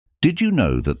Did you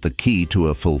know that the key to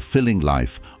a fulfilling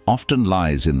life often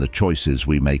lies in the choices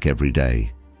we make every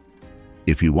day?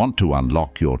 If you want to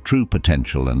unlock your true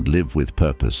potential and live with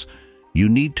purpose, you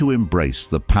need to embrace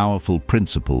the powerful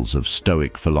principles of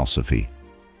Stoic philosophy.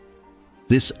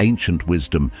 This ancient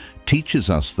wisdom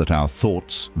teaches us that our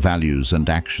thoughts, values, and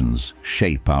actions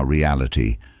shape our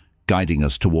reality, guiding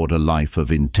us toward a life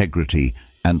of integrity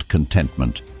and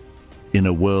contentment. In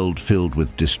a world filled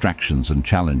with distractions and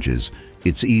challenges,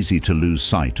 it's easy to lose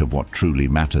sight of what truly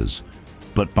matters.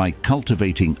 But by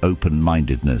cultivating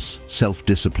open-mindedness,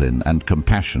 self-discipline, and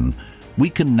compassion, we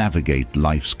can navigate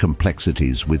life's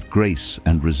complexities with grace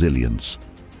and resilience.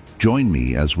 Join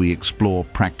me as we explore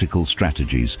practical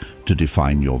strategies to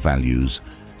define your values,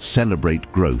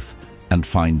 celebrate growth, and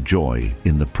find joy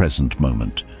in the present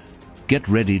moment. Get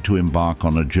ready to embark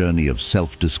on a journey of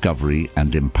self-discovery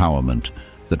and empowerment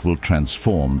that will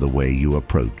transform the way you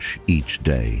approach each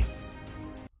day.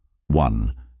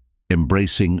 1.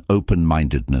 Embracing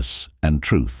open-mindedness and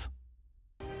truth.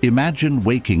 Imagine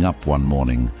waking up one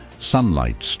morning,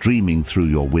 sunlight streaming through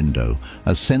your window,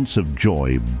 a sense of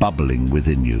joy bubbling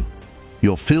within you.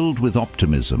 You're filled with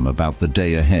optimism about the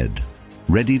day ahead,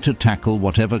 ready to tackle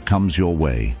whatever comes your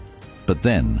way. But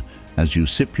then, as you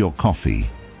sip your coffee,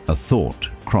 a thought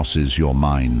crosses your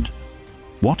mind.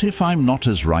 What if I'm not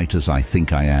as right as I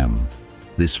think I am?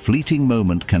 This fleeting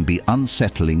moment can be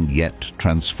unsettling yet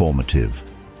transformative.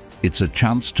 It's a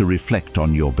chance to reflect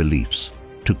on your beliefs,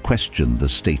 to question the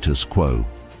status quo.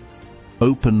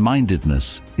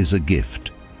 Open-mindedness is a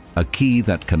gift, a key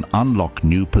that can unlock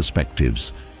new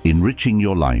perspectives, enriching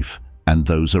your life and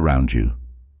those around you.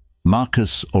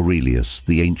 Marcus Aurelius,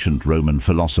 the ancient Roman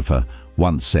philosopher,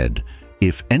 once said,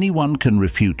 "If anyone can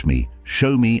refute me,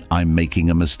 show me I'm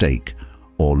making a mistake,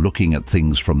 or looking at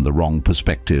things from the wrong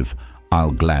perspective,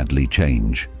 I'll gladly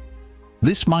change."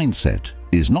 This mindset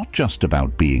is not just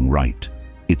about being right,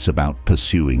 it's about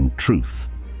pursuing truth,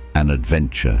 an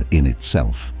adventure in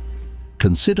itself.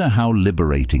 Consider how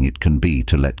liberating it can be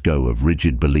to let go of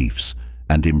rigid beliefs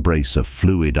and embrace a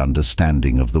fluid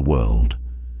understanding of the world.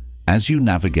 As you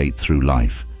navigate through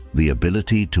life, the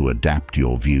ability to adapt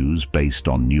your views based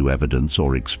on new evidence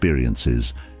or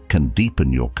experiences can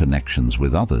deepen your connections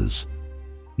with others.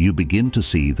 You begin to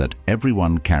see that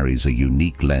everyone carries a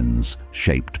unique lens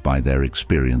shaped by their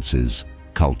experiences,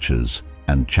 cultures,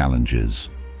 and challenges.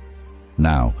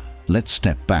 Now, let's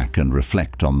step back and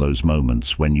reflect on those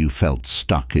moments when you felt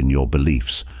stuck in your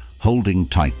beliefs, holding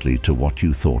tightly to what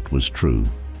you thought was true.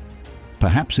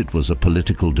 Perhaps it was a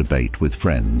political debate with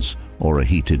friends or a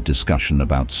heated discussion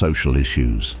about social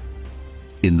issues.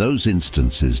 In those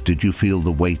instances, did you feel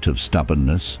the weight of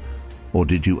stubbornness, or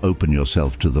did you open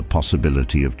yourself to the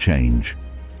possibility of change?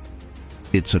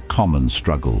 It's a common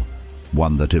struggle,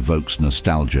 one that evokes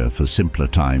nostalgia for simpler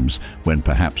times when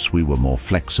perhaps we were more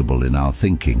flexible in our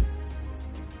thinking.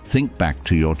 Think back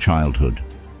to your childhood,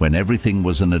 when everything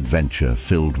was an adventure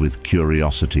filled with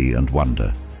curiosity and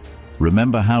wonder.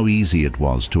 Remember how easy it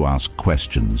was to ask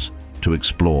questions, to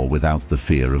explore without the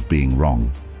fear of being wrong.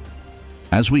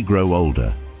 As we grow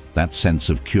older, that sense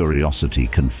of curiosity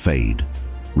can fade,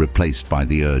 replaced by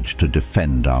the urge to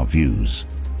defend our views.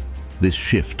 This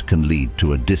shift can lead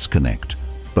to a disconnect,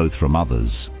 both from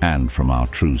others and from our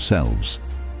true selves.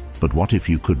 But what if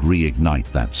you could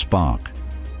reignite that spark?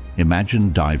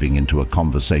 Imagine diving into a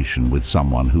conversation with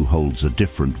someone who holds a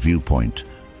different viewpoint,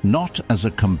 not as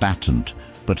a combatant,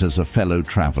 but as a fellow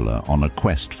traveler on a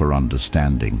quest for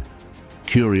understanding.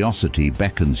 Curiosity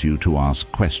beckons you to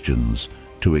ask questions,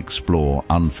 to explore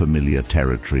unfamiliar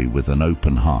territory with an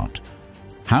open heart.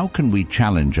 How can we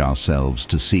challenge ourselves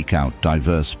to seek out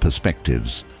diverse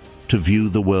perspectives, to view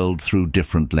the world through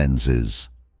different lenses?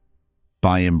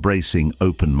 By embracing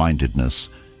open-mindedness,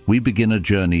 we begin a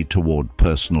journey toward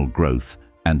personal growth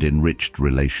and enriched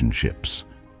relationships.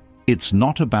 It's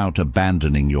not about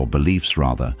abandoning your beliefs,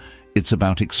 rather, it's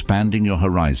about expanding your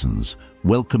horizons,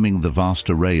 welcoming the vast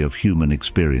array of human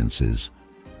experiences.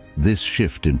 This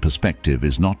shift in perspective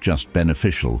is not just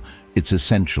beneficial, it's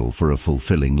essential for a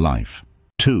fulfilling life.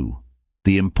 2.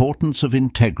 The importance of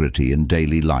integrity in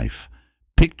daily life.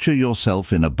 Picture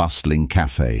yourself in a bustling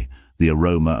cafe, the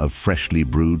aroma of freshly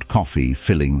brewed coffee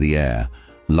filling the air,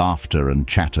 laughter and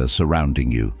chatter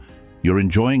surrounding you. You're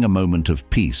enjoying a moment of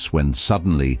peace when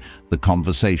suddenly the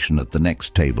conversation at the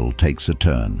next table takes a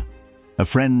turn. A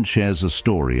friend shares a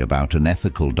story about an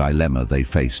ethical dilemma they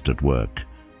faced at work,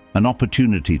 an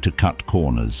opportunity to cut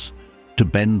corners, to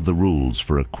bend the rules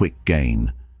for a quick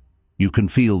gain. You can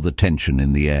feel the tension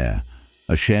in the air,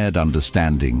 a shared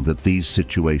understanding that these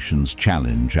situations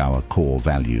challenge our core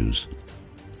values.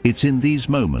 It's in these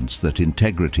moments that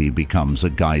integrity becomes a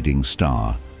guiding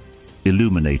star,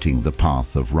 illuminating the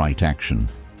path of right action.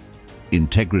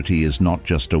 Integrity is not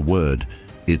just a word,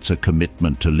 it's a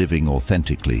commitment to living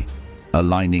authentically,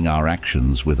 aligning our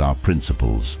actions with our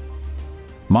principles.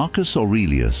 Marcus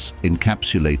Aurelius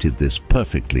encapsulated this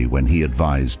perfectly when he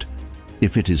advised,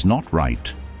 "If it is not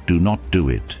right, do not do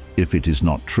it. If it is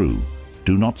not true,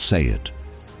 do not say it."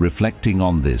 Reflecting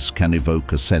on this can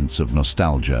evoke a sense of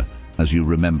nostalgia as you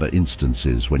remember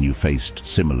instances when you faced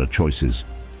similar choices.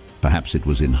 Perhaps it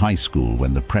was in high school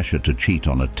when the pressure to cheat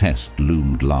on a test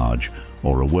loomed large,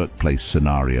 or a workplace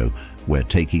scenario where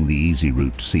taking the easy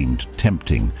route seemed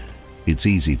tempting. It's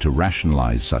easy to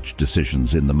rationalize such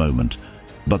decisions in the moment,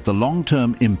 but the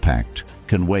long-term impact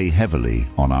can weigh heavily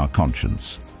on our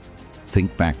conscience.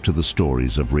 Think back to the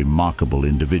stories of remarkable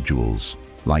individuals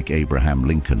like Abraham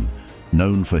Lincoln,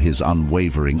 known for his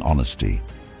unwavering honesty.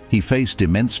 He faced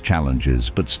immense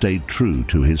challenges but stayed true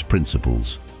to his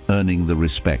principles, earning the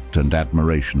respect and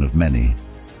admiration of many.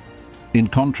 In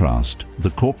contrast,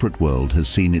 the corporate world has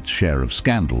seen its share of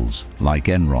scandals, like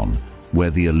Enron,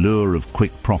 where the allure of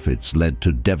quick profits led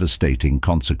to devastating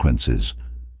consequences.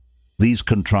 These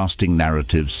contrasting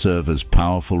narratives serve as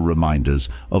powerful reminders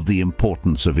of the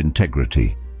importance of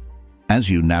integrity. As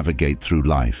you navigate through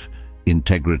life,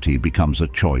 integrity becomes a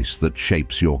choice that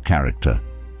shapes your character.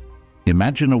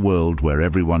 Imagine a world where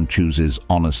everyone chooses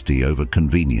honesty over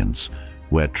convenience,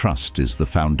 where trust is the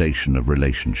foundation of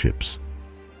relationships.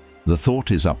 The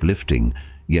thought is uplifting,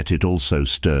 yet it also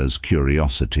stirs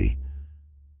curiosity.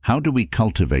 How do we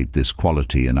cultivate this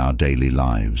quality in our daily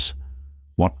lives?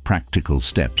 What practical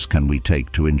steps can we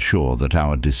take to ensure that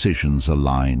our decisions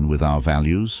align with our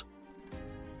values?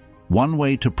 One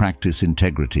way to practice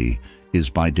integrity is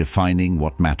by defining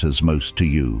what matters most to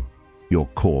you, your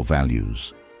core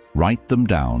values. Write them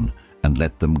down and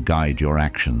let them guide your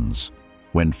actions.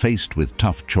 When faced with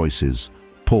tough choices,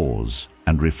 pause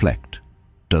and reflect.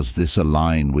 Does this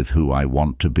align with who I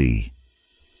want to be?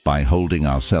 By holding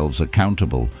ourselves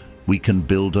accountable, we can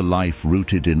build a life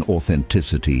rooted in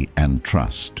authenticity and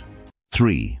trust.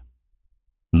 3.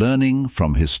 Learning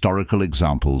from historical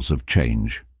examples of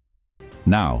change.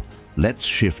 Now, let's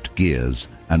shift gears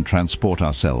and transport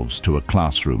ourselves to a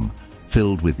classroom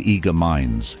filled with eager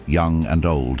minds, young and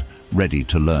old, ready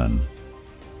to learn.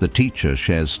 The teacher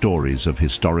shares stories of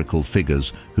historical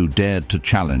figures who dared to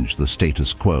challenge the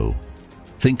status quo.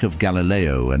 Think of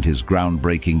Galileo and his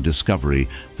groundbreaking discovery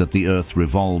that the Earth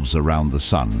revolves around the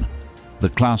sun. The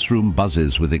classroom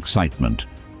buzzes with excitement,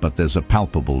 but there's a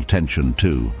palpable tension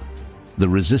too. The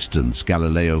resistance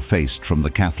Galileo faced from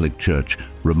the Catholic Church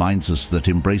reminds us that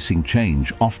embracing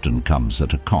change often comes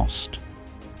at a cost.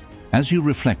 As you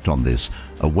reflect on this,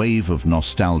 a wave of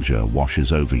nostalgia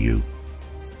washes over you.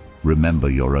 Remember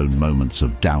your own moments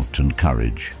of doubt and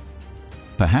courage.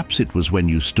 Perhaps it was when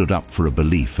you stood up for a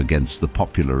belief against the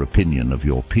popular opinion of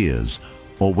your peers,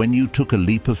 or when you took a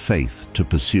leap of faith to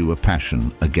pursue a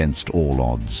passion against all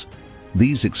odds.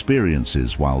 These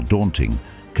experiences, while daunting,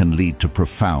 can lead to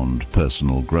profound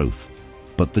personal growth.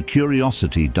 But the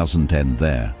curiosity doesn't end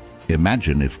there.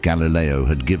 Imagine if Galileo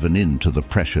had given in to the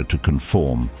pressure to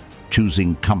conform,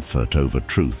 choosing comfort over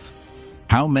truth.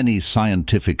 How many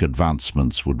scientific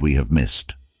advancements would we have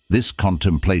missed? This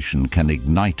contemplation can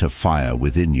ignite a fire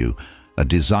within you, a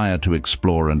desire to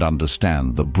explore and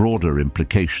understand the broader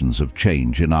implications of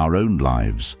change in our own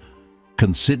lives.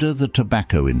 Consider the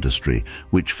tobacco industry,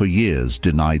 which for years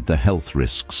denied the health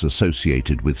risks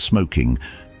associated with smoking,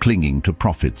 clinging to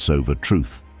profits over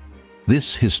truth.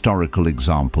 This historical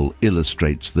example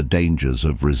illustrates the dangers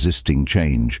of resisting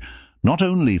change, not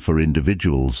only for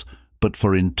individuals, but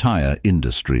for entire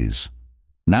industries.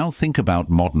 Now think about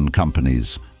modern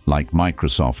companies, like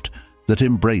Microsoft, that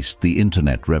embraced the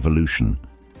internet revolution.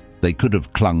 They could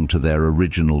have clung to their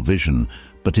original vision,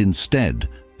 but instead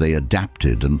they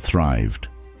adapted and thrived.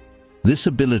 This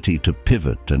ability to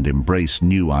pivot and embrace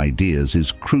new ideas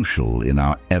is crucial in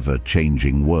our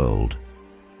ever-changing world.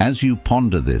 As you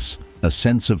ponder this, a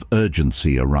sense of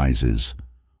urgency arises.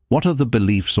 What are the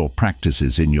beliefs or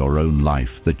practices in your own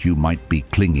life that you might be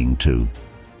clinging to?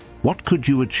 What could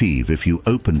you achieve if you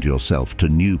opened yourself to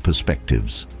new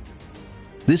perspectives?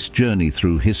 This journey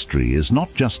through history is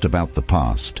not just about the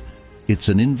past, it's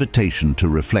an invitation to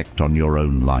reflect on your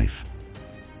own life.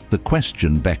 The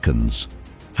question beckons,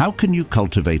 how can you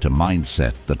cultivate a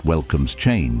mindset that welcomes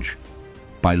change?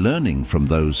 By learning from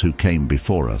those who came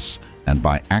before us, and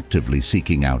by actively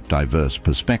seeking out diverse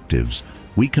perspectives,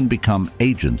 we can become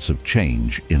agents of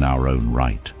change in our own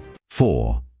right.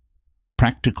 4.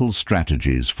 Practical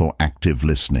strategies for active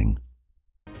listening.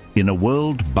 In a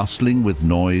world bustling with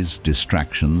noise,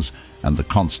 distractions, and the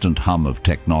constant hum of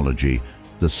technology,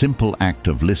 the simple act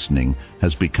of listening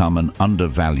has become an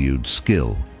undervalued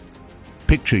skill.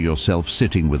 Picture yourself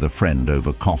sitting with a friend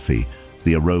over coffee,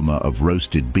 the aroma of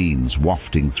roasted beans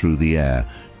wafting through the air,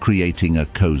 creating a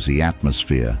cozy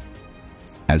atmosphere.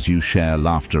 As you share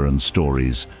laughter and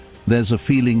stories, there's a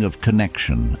feeling of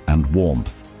connection and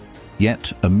warmth.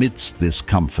 Yet, amidst this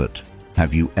comfort,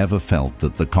 have you ever felt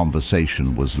that the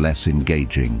conversation was less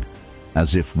engaging,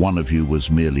 as if one of you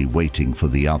was merely waiting for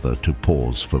the other to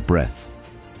pause for breath?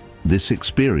 This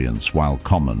experience, while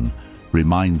common,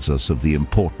 reminds us of the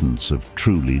importance of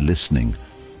truly listening,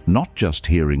 not just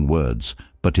hearing words,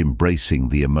 but embracing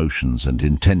the emotions and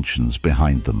intentions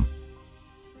behind them.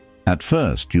 At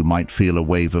first, you might feel a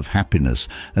wave of happiness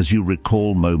as you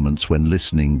recall moments when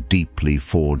listening deeply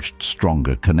forged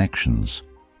stronger connections.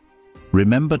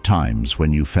 Remember times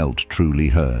when you felt truly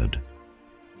heard.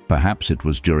 Perhaps it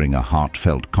was during a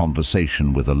heartfelt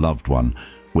conversation with a loved one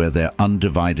where their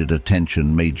undivided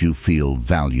attention made you feel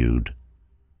valued.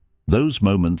 Those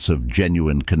moments of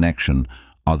genuine connection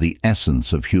are the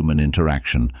essence of human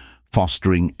interaction,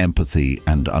 fostering empathy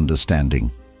and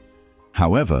understanding.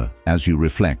 However, as you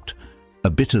reflect, a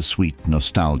bittersweet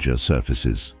nostalgia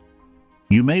surfaces.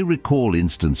 You may recall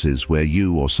instances where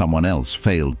you or someone else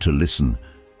failed to listen,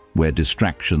 where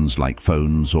distractions like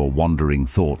phones or wandering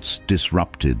thoughts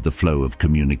disrupted the flow of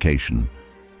communication.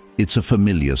 It's a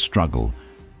familiar struggle,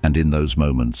 and in those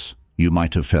moments, you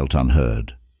might have felt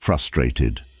unheard,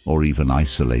 frustrated, or even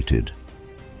isolated.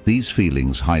 These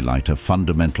feelings highlight a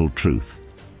fundamental truth.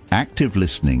 Active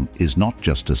listening is not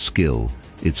just a skill,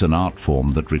 it's an art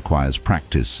form that requires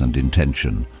practice and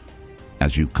intention.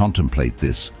 As you contemplate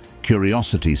this,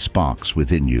 curiosity sparks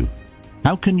within you.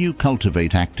 How can you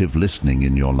cultivate active listening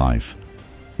in your life?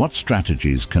 What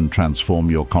strategies can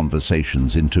transform your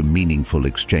conversations into meaningful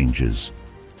exchanges?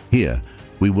 Here,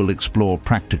 we will explore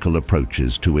practical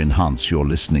approaches to enhance your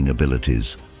listening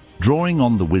abilities, drawing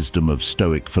on the wisdom of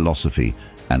Stoic philosophy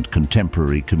and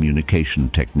contemporary communication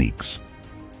techniques.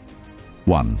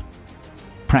 1.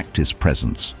 Practice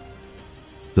presence.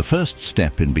 The first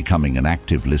step in becoming an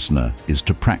active listener is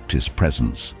to practice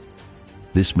presence.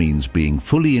 This means being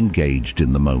fully engaged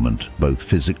in the moment, both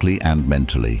physically and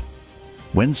mentally.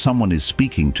 When someone is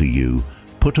speaking to you,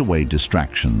 put away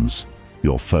distractions,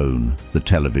 your phone, the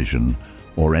television,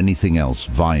 or anything else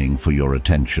vying for your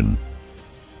attention.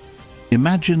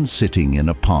 Imagine sitting in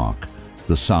a park,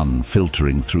 the sun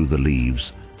filtering through the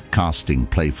leaves, casting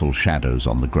playful shadows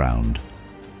on the ground.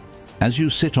 As you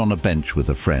sit on a bench with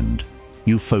a friend,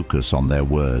 you focus on their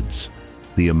words,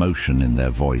 the emotion in their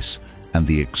voice, and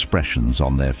the expressions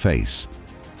on their face.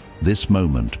 This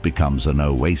moment becomes an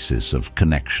oasis of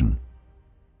connection.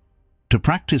 To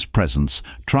practice presence,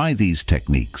 try these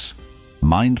techniques.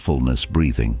 Mindfulness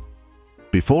breathing.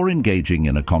 Before engaging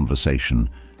in a conversation,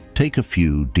 take a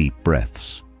few deep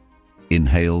breaths.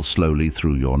 Inhale slowly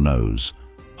through your nose,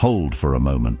 hold for a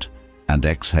moment, and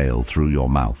exhale through your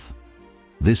mouth.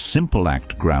 This simple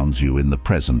act grounds you in the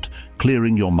present,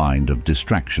 clearing your mind of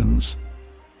distractions.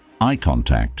 Eye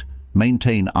contact.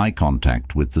 Maintain eye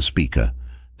contact with the speaker.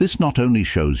 This not only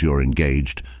shows you're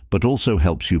engaged, but also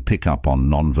helps you pick up on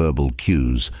nonverbal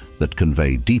cues that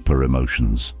convey deeper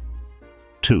emotions.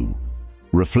 2.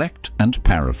 Reflect and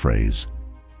paraphrase.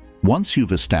 Once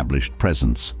you've established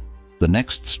presence, the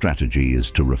next strategy is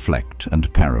to reflect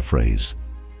and paraphrase.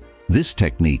 This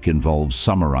technique involves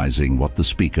summarizing what the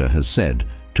speaker has said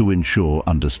to ensure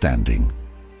understanding.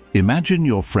 Imagine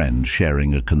your friend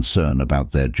sharing a concern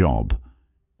about their job.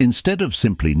 Instead of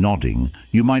simply nodding,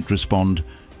 you might respond,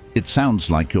 "It sounds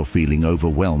like you're feeling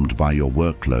overwhelmed by your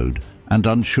workload and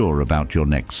unsure about your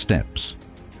next steps."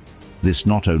 This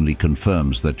not only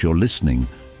confirms that you're listening,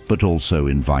 but also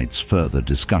invites further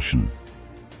discussion.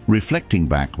 Reflecting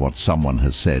back what someone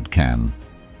has said can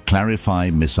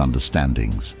clarify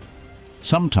misunderstandings.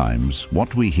 Sometimes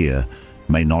what we hear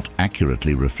may not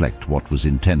accurately reflect what was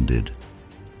intended.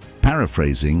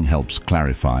 Paraphrasing helps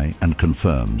clarify and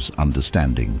confirms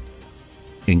understanding.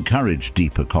 Encourage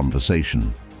deeper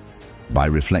conversation. By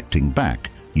reflecting back,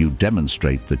 you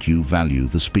demonstrate that you value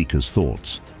the speaker's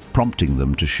thoughts, prompting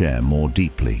them to share more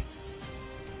deeply.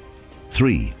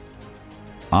 3.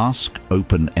 Ask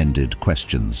open-ended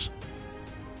questions.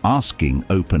 Asking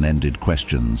open-ended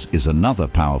questions is another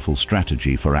powerful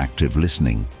strategy for active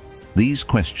listening. These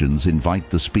questions invite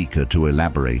the speaker to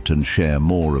elaborate and share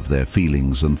more of their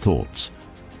feelings and thoughts.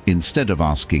 Instead of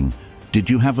asking, "Did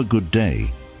you have a good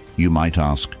day?" you might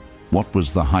ask, "What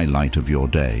was the highlight of your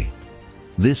day?"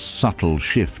 This subtle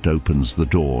shift opens the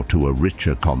door to a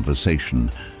richer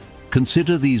conversation,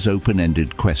 Consider these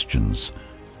open-ended questions.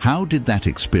 How did that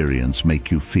experience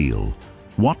make you feel?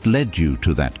 What led you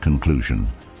to that conclusion?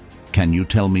 Can you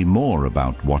tell me more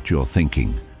about what you're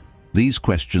thinking? These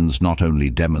questions not only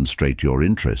demonstrate your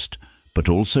interest, but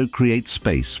also create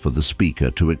space for the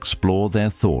speaker to explore their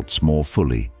thoughts more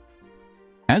fully.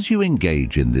 As you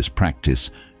engage in this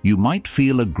practice, you might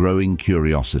feel a growing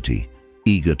curiosity,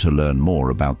 eager to learn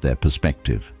more about their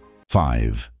perspective.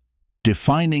 5.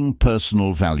 Defining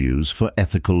personal values for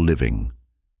ethical living.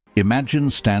 Imagine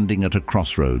standing at a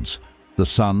crossroads, the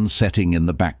sun setting in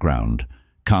the background,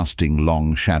 casting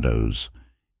long shadows.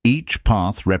 Each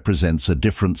path represents a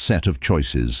different set of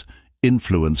choices,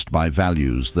 influenced by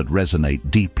values that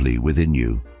resonate deeply within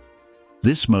you.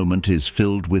 This moment is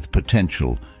filled with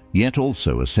potential, yet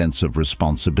also a sense of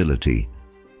responsibility.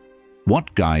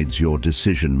 What guides your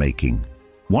decision-making?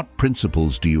 What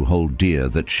principles do you hold dear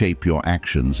that shape your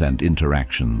actions and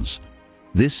interactions?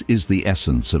 This is the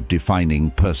essence of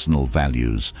defining personal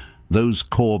values, those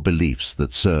core beliefs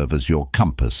that serve as your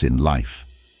compass in life.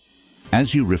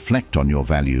 As you reflect on your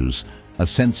values, a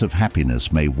sense of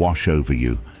happiness may wash over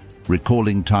you,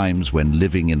 recalling times when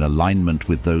living in alignment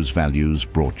with those values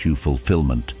brought you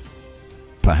fulfillment.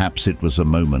 Perhaps it was a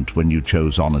moment when you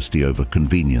chose honesty over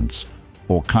convenience,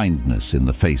 or kindness in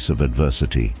the face of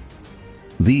adversity.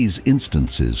 These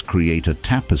instances create a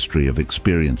tapestry of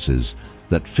experiences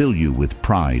that fill you with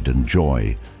pride and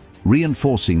joy,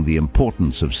 reinforcing the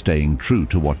importance of staying true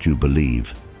to what you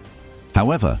believe.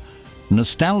 However,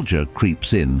 nostalgia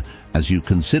creeps in as you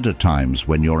consider times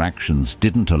when your actions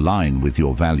didn't align with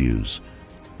your values.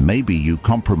 Maybe you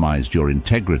compromised your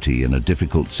integrity in a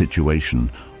difficult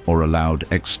situation or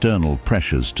allowed external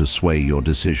pressures to sway your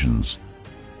decisions.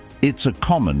 It's a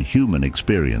common human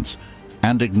experience,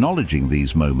 and acknowledging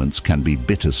these moments can be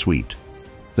bittersweet.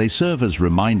 They serve as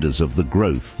reminders of the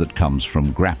growth that comes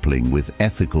from grappling with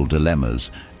ethical dilemmas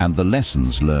and the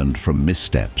lessons learned from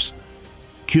missteps.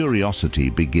 Curiosity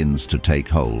begins to take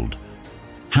hold.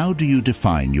 How do you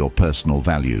define your personal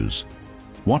values?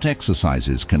 What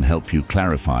exercises can help you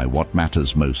clarify what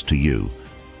matters most to you?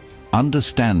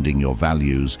 Understanding your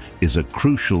values is a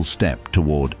crucial step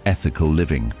toward ethical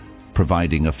living,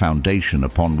 providing a foundation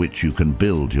upon which you can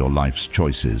build your life's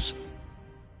choices.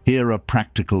 Here are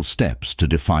practical steps to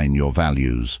define your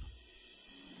values.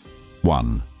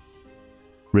 1.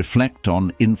 Reflect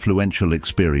on influential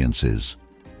experiences.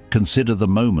 Consider the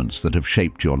moments that have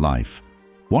shaped your life.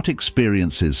 What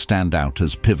experiences stand out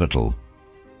as pivotal?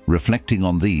 Reflecting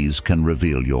on these can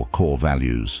reveal your core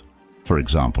values. For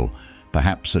example,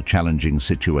 perhaps a challenging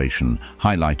situation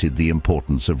highlighted the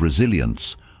importance of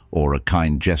resilience, or a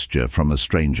kind gesture from a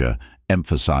stranger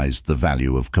emphasized the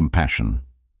value of compassion.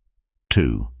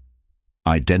 2.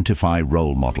 Identify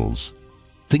role models.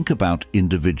 Think about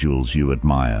individuals you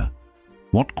admire.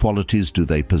 What qualities do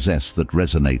they possess that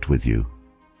resonate with you?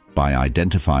 By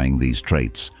identifying these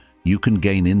traits, you can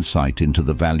gain insight into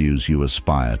the values you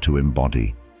aspire to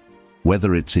embody.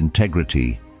 Whether it's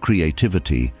integrity,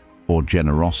 creativity, or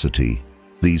generosity,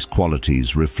 these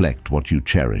qualities reflect what you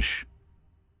cherish.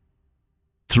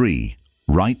 3.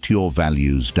 Write your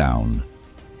values down.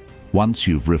 Once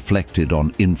you've reflected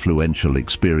on influential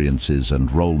experiences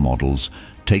and role models,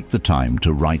 take the time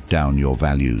to write down your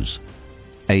values.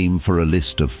 Aim for a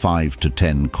list of 5 to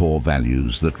 10 core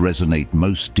values that resonate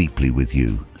most deeply with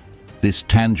you. This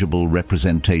tangible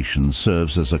representation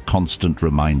serves as a constant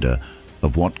reminder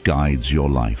of what guides your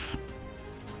life.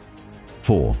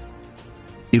 4.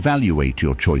 Evaluate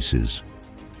your choices.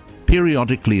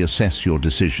 Periodically assess your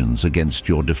decisions against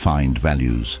your defined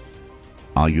values.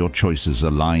 Are your choices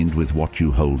aligned with what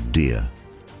you hold dear?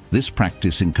 This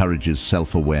practice encourages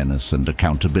self-awareness and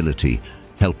accountability,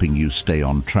 helping you stay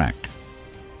on track.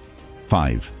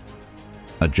 5.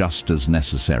 Adjust as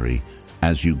necessary.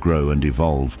 As you grow and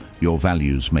evolve, your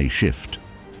values may shift.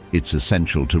 It's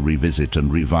essential to revisit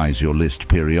and revise your list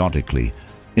periodically,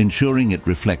 ensuring it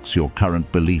reflects your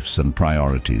current beliefs and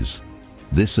priorities.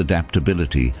 This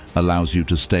adaptability allows you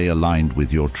to stay aligned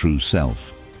with your true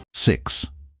self. 6.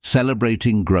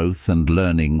 Celebrating growth and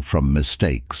learning from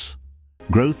mistakes.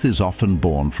 Growth is often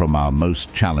born from our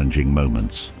most challenging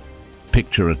moments.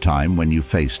 Picture a time when you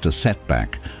faced a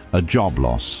setback, a job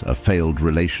loss, a failed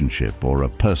relationship, or a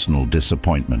personal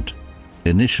disappointment.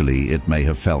 Initially, it may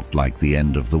have felt like the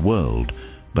end of the world,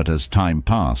 but as time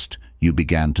passed, you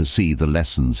began to see the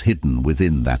lessons hidden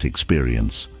within that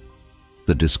experience.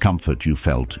 The discomfort you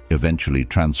felt eventually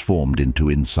transformed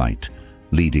into insight,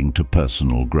 leading to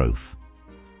personal growth.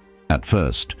 At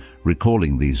first,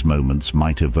 recalling these moments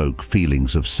might evoke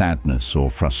feelings of sadness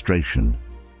or frustration.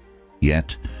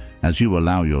 Yet, as you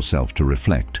allow yourself to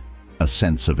reflect, a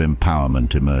sense of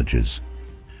empowerment emerges.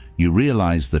 You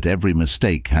realize that every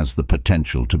mistake has the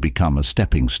potential to become a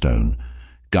stepping stone,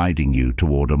 guiding you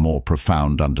toward a more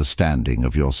profound understanding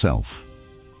of yourself.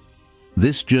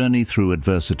 This journey through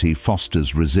adversity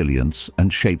fosters resilience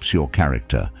and shapes your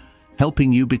character,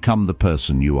 helping you become the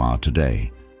person you are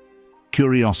today.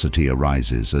 Curiosity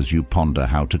arises as you ponder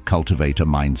how to cultivate a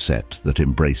mindset that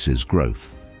embraces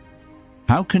growth.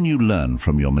 How can you learn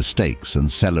from your mistakes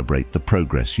and celebrate the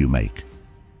progress you make?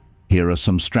 Here are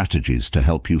some strategies to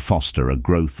help you foster a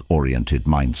growth-oriented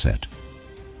mindset.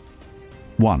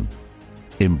 1.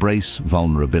 Embrace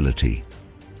vulnerability.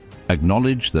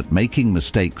 Acknowledge that making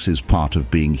mistakes is part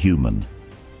of being human.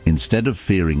 Instead of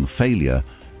fearing failure,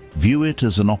 view it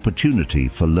as an opportunity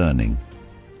for learning.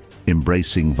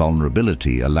 Embracing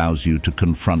vulnerability allows you to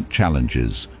confront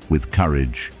challenges with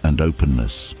courage and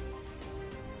openness.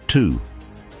 2.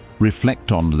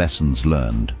 Reflect on lessons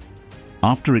learned.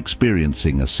 After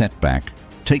experiencing a setback,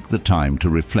 take the time to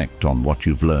reflect on what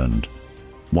you've learned.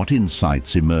 What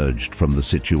insights emerged from the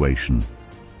situation?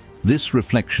 This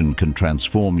reflection can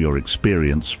transform your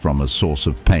experience from a source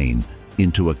of pain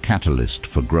into a catalyst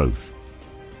for growth.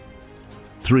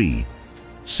 3.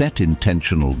 Set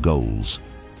intentional goals.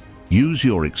 Use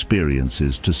your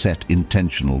experiences to set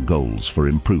intentional goals for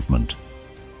improvement.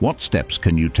 What steps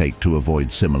can you take to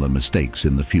avoid similar mistakes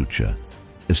in the future?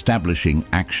 Establishing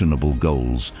actionable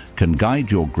goals can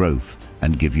guide your growth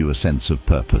and give you a sense of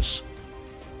purpose.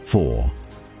 4.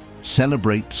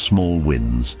 Celebrate small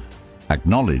wins.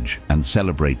 Acknowledge and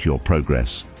celebrate your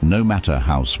progress, no matter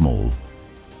how small.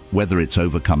 Whether it's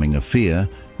overcoming a fear,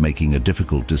 making a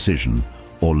difficult decision,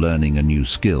 or learning a new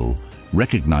skill,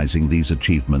 recognizing these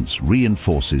achievements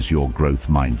reinforces your growth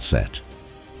mindset.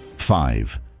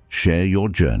 5. Share your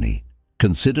journey.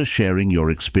 Consider sharing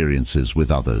your experiences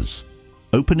with others.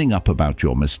 Opening up about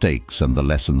your mistakes and the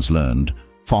lessons learned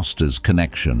fosters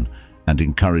connection and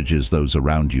encourages those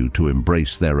around you to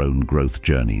embrace their own growth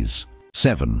journeys.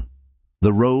 7.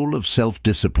 The role of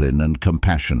self-discipline and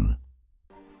compassion.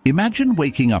 Imagine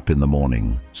waking up in the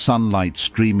morning, sunlight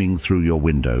streaming through your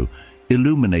window,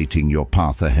 illuminating your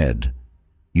path ahead.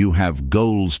 You have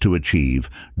goals to achieve,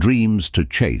 dreams to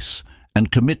chase,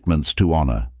 and commitments to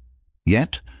honor.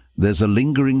 Yet, there's a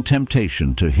lingering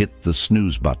temptation to hit the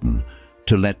snooze button,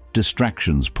 to let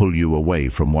distractions pull you away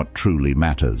from what truly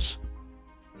matters.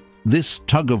 This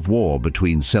tug-of-war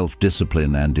between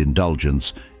self-discipline and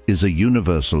indulgence is a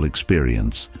universal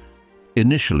experience.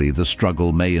 Initially, the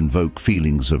struggle may invoke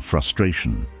feelings of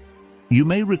frustration. You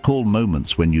may recall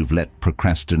moments when you've let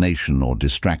procrastination or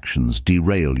distractions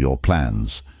derail your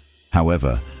plans.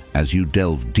 However, as you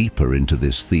delve deeper into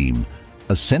this theme,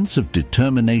 a sense of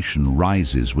determination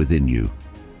rises within you.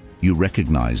 You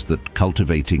recognize that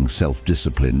cultivating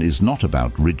self-discipline is not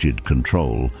about rigid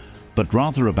control, but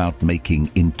rather about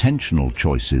making intentional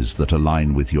choices that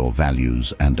align with your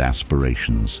values and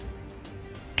aspirations.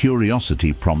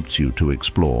 Curiosity prompts you to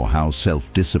explore how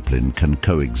self-discipline can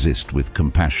coexist with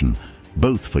compassion,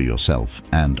 both for yourself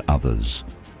and others.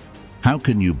 How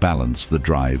can you balance the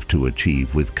drive to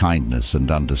achieve with kindness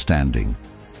and understanding?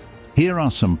 Here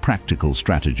are some practical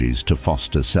strategies to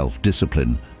foster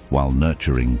self-discipline while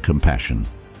nurturing compassion.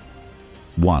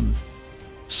 1.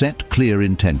 Set clear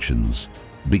intentions.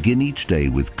 Begin each day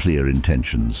with clear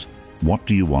intentions. What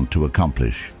do you want to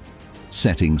accomplish?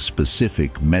 Setting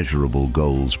specific, measurable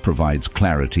goals provides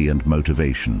clarity and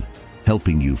motivation,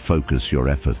 helping you focus your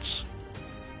efforts.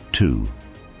 2.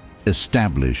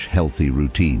 Establish healthy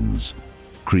routines.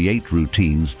 Create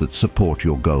routines that support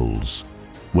your goals.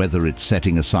 Whether it's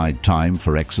setting aside time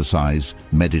for exercise,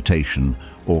 meditation,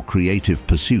 or creative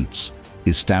pursuits,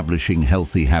 establishing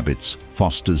healthy habits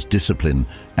fosters discipline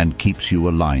and keeps you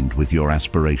aligned with your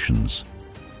aspirations.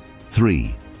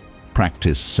 3.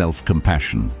 Practice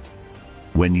self-compassion.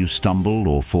 When you stumble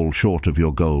or fall short of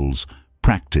your goals,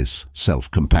 practice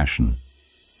self-compassion.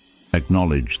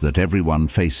 Acknowledge that everyone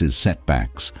faces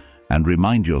setbacks and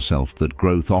remind yourself that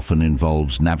growth often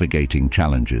involves navigating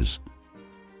challenges.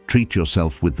 Treat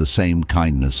yourself with the same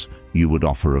kindness you would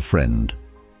offer a friend.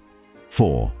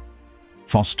 4.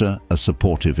 Foster a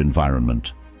supportive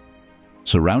environment.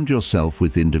 Surround yourself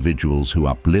with individuals who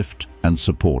uplift and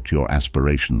support your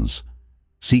aspirations.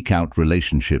 Seek out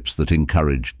relationships that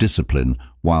encourage discipline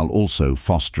while also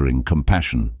fostering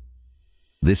compassion.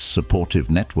 This supportive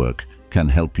network can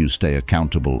help you stay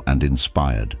accountable and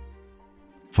inspired.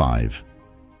 5.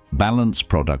 Balance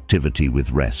productivity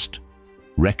with rest.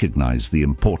 Recognize the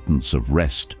importance of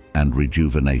rest and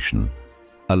rejuvenation.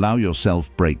 Allow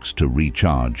yourself breaks to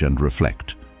recharge and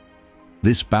reflect.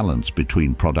 This balance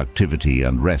between productivity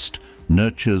and rest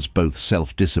nurtures both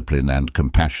self-discipline and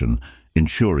compassion,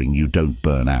 ensuring you don't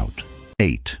burn out.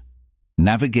 8.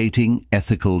 Navigating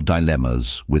ethical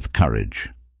dilemmas with courage.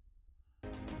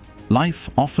 Life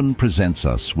often presents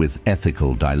us with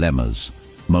ethical dilemmas,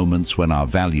 moments when our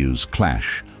values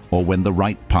clash or when the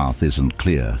right path isn't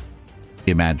clear.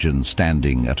 Imagine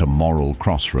standing at a moral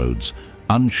crossroads,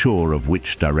 unsure of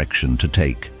which direction to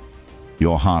take.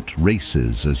 Your heart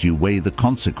races as you weigh the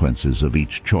consequences of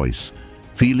each choice,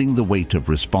 feeling the weight of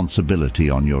responsibility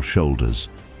on your shoulders.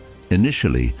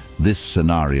 Initially, this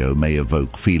scenario may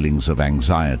evoke feelings of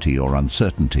anxiety or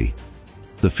uncertainty.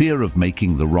 The fear of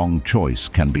making the wrong choice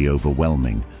can be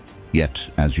overwhelming. Yet,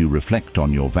 as you reflect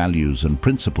on your values and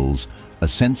principles, a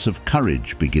sense of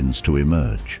courage begins to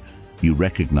emerge. You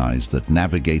recognize that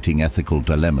navigating ethical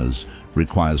dilemmas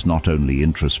requires not only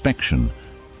introspection,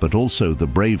 but also the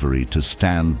bravery to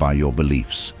stand by your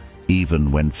beliefs,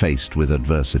 even when faced with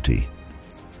adversity.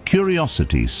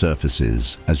 Curiosity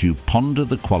surfaces as you ponder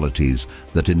the qualities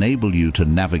that enable you to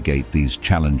navigate these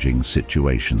challenging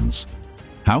situations.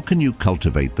 How can you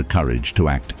cultivate the courage to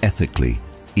act ethically,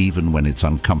 even when it's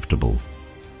uncomfortable?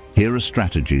 Here are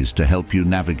strategies to help you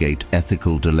navigate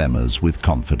ethical dilemmas with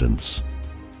confidence.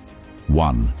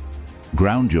 1.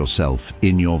 Ground yourself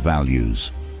in your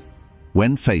values.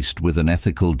 When faced with an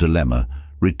ethical dilemma,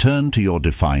 return to your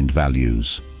defined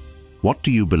values. What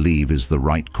do you believe is the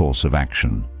right course of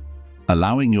action?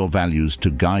 Allowing your values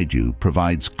to guide you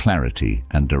provides clarity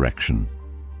and direction.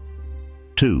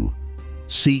 2.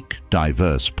 Seek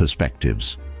diverse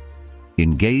perspectives.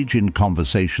 Engage in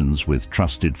conversations with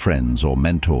trusted friends or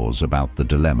mentors about the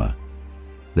dilemma.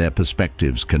 Their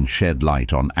perspectives can shed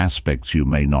light on aspects you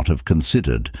may not have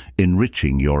considered,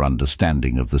 enriching your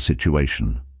understanding of the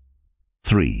situation.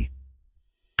 3.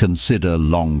 Consider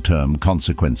long-term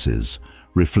consequences.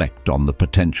 Reflect on the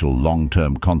potential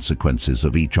long-term consequences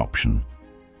of each option.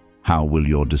 How will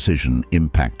your decision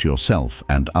impact yourself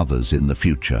and others in the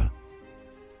future?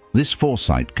 This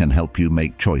foresight can help you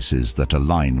make choices that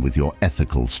align with your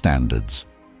ethical standards.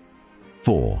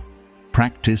 4.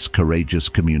 Practice courageous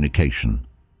communication.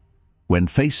 When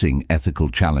facing ethical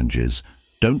challenges,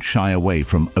 don't shy away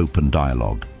from open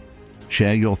dialogue.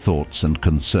 Share your thoughts and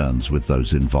concerns with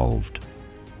those involved.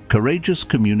 Courageous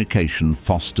communication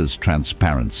fosters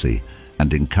transparency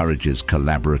and encourages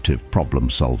collaborative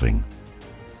problem-solving.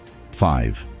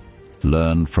 5.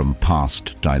 Learn from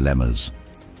past dilemmas.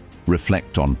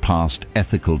 Reflect on past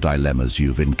ethical dilemmas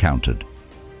you've encountered.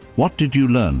 What did you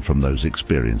learn from those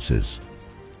experiences?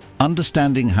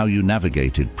 Understanding how you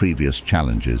navigated previous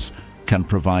challenges can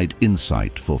provide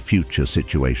insight for future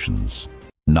situations.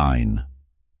 9.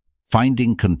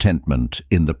 Finding contentment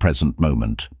in the present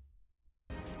moment.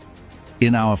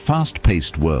 In our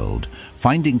fast-paced world,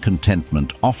 finding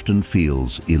contentment often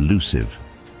feels elusive.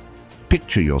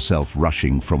 Picture yourself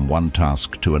rushing from one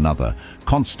task to another,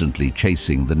 constantly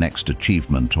chasing the next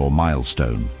achievement or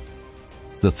milestone.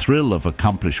 The thrill of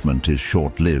accomplishment is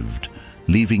short-lived,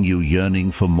 leaving you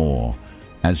yearning for more.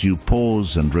 As you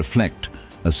pause and reflect,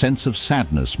 a sense of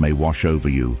sadness may wash over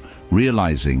you,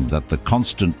 realizing that the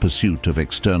constant pursuit of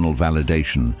external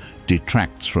validation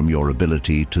detracts from your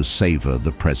ability to savor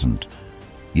the present.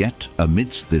 Yet,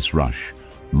 amidst this rush,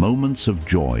 moments of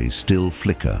joy still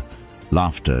flicker,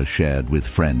 laughter shared with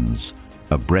friends,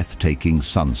 a breathtaking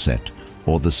sunset,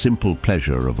 or the simple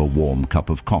pleasure of a warm cup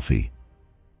of coffee.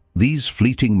 These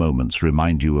fleeting moments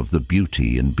remind you of the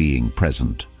beauty in being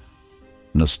present.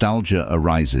 Nostalgia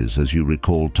arises as you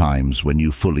recall times when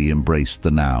you fully embraced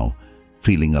the now,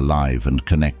 feeling alive and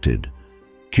connected.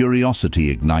 Curiosity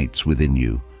ignites within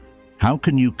you. How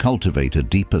can you cultivate a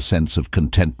deeper sense of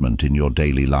contentment in your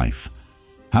daily life?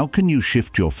 How can you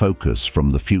shift your focus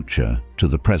from the future to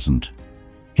the present?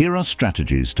 Here are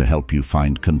strategies to help you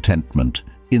find contentment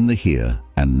in the here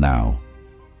and now.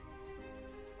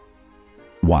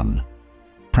 1.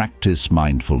 Practice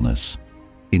mindfulness.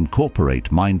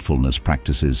 Incorporate mindfulness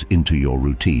practices into your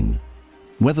routine.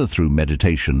 Whether through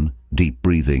meditation, deep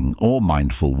breathing, or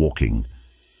mindful walking,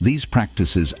 these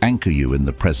practices anchor you in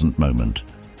the present moment,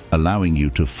 allowing you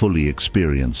to fully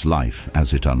experience life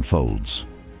as it unfolds.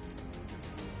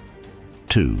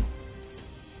 2.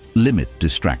 Limit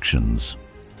distractions.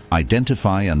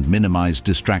 Identify and minimize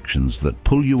distractions that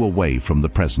pull you away from the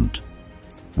present.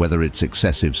 Whether it's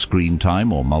excessive screen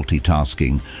time or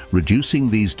multitasking, reducing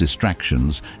these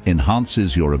distractions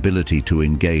enhances your ability to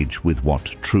engage with what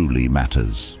truly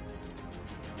matters.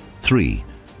 3.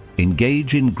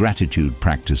 Engage in gratitude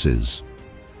practices.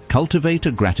 Cultivate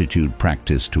a gratitude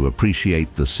practice to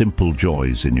appreciate the simple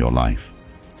joys in your life.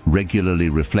 Regularly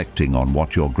reflecting on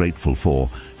what you're grateful for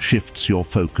shifts your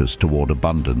focus toward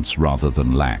abundance rather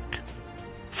than lack.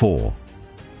 4.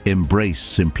 Embrace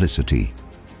simplicity.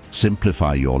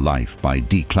 Simplify your life by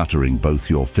decluttering both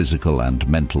your physical and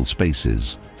mental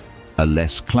spaces. A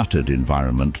less cluttered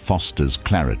environment fosters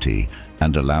clarity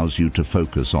and allows you to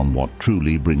focus on what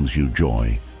truly brings you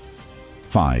joy.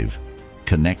 5.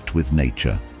 Connect with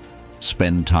nature.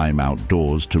 Spend time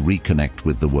outdoors to reconnect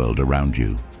with the world around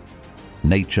you.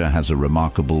 Nature has a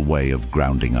remarkable way of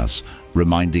grounding us,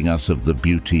 reminding us of the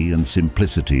beauty and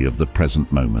simplicity of the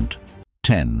present moment.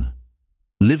 10.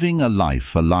 Living a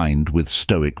life aligned with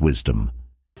Stoic wisdom.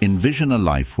 Envision a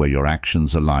life where your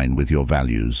actions align with your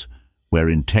values, where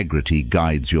integrity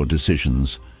guides your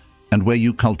decisions, and where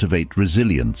you cultivate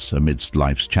resilience amidst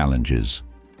life's challenges.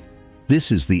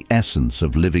 This is the essence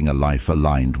of living a life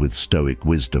aligned with Stoic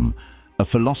wisdom, a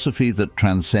philosophy that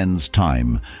transcends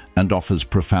time and offers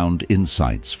profound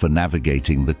insights for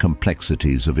navigating the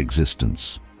complexities of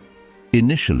existence.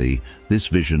 Initially, this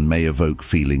vision may evoke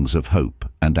feelings of hope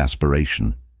and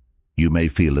aspiration. You may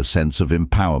feel a sense of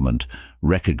empowerment,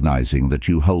 recognizing that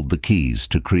you hold the keys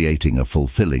to creating a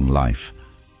fulfilling life.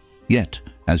 Yet,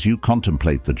 as you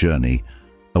contemplate the journey,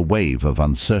 a wave of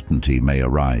uncertainty may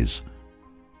arise.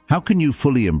 How can you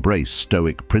fully embrace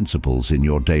Stoic principles in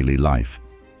your daily life?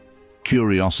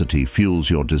 Curiosity fuels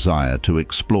your desire to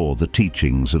explore the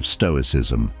teachings of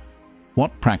Stoicism.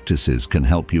 What practices can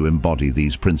help you embody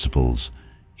these principles?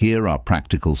 Here are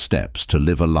practical steps to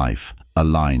live a life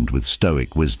aligned with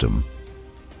Stoic wisdom.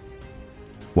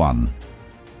 1.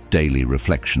 Daily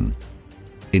reflection.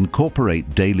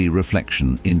 Incorporate daily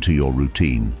reflection into your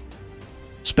routine.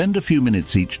 Spend a few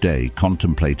minutes each day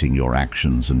contemplating your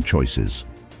actions and choices.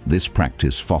 This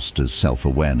practice fosters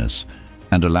self-awareness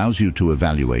and allows you to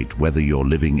evaluate whether you're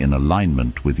living in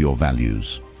alignment with your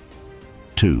values.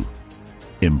 2.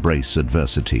 Embrace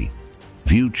adversity.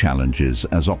 View challenges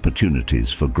as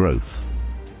opportunities for growth.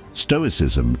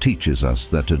 Stoicism teaches us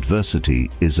that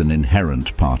adversity is an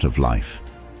inherent part of life.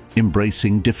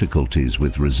 Embracing difficulties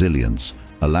with resilience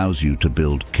allows you to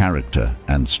build character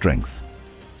and strength.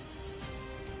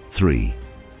 3.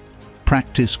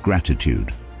 Practice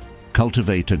gratitude.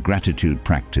 Cultivate a gratitude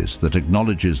practice that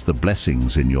acknowledges the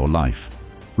blessings in your life.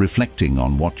 Reflecting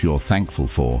on what you're thankful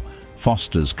for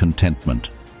fosters contentment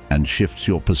and shifts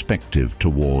your perspective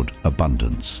toward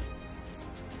abundance.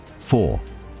 4.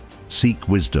 Seek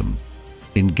wisdom.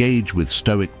 Engage with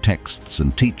Stoic texts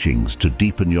and teachings to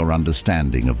deepen your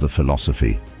understanding of the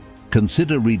philosophy.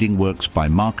 Consider reading works by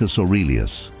Marcus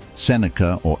Aurelius,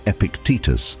 Seneca, or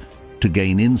Epictetus to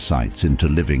gain insights into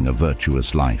living a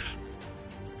virtuous life.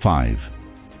 5.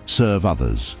 Serve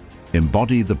others.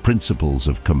 Embody the principles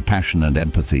of compassion and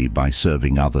empathy by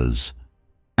serving others.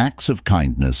 Acts of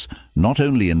kindness not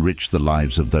only enrich the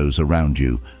lives of those around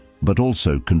you, but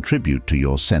also contribute to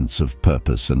your sense of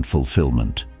purpose and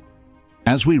fulfillment.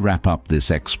 As we wrap up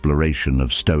this exploration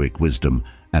of Stoic wisdom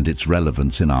and its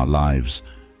relevance in our lives,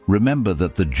 remember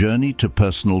that the journey to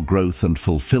personal growth and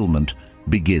fulfillment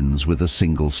begins with a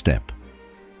single step.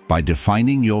 By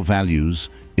defining your values,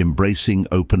 embracing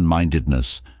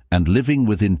open-mindedness, and living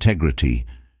with integrity,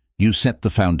 you set the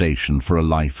foundation for a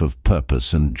life of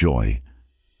purpose and joy.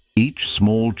 Each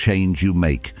small change you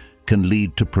make can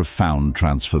lead to profound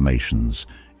transformations,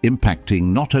 impacting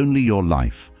not only your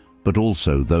life, but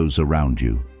also those around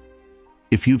you.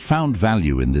 If you found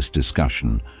value in this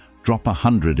discussion, drop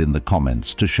 100 in the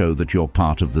comments to show that you're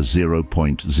part of the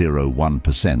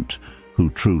 0.01% who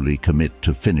truly commit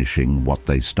to finishing what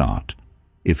they start.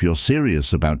 If you're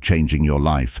serious about changing your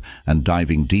life and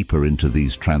diving deeper into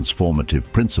these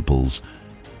transformative principles,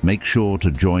 make sure to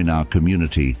join our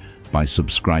community by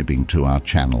subscribing to our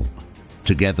channel.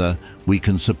 Together, we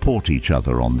can support each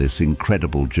other on this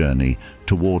incredible journey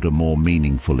toward a more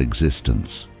meaningful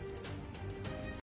existence.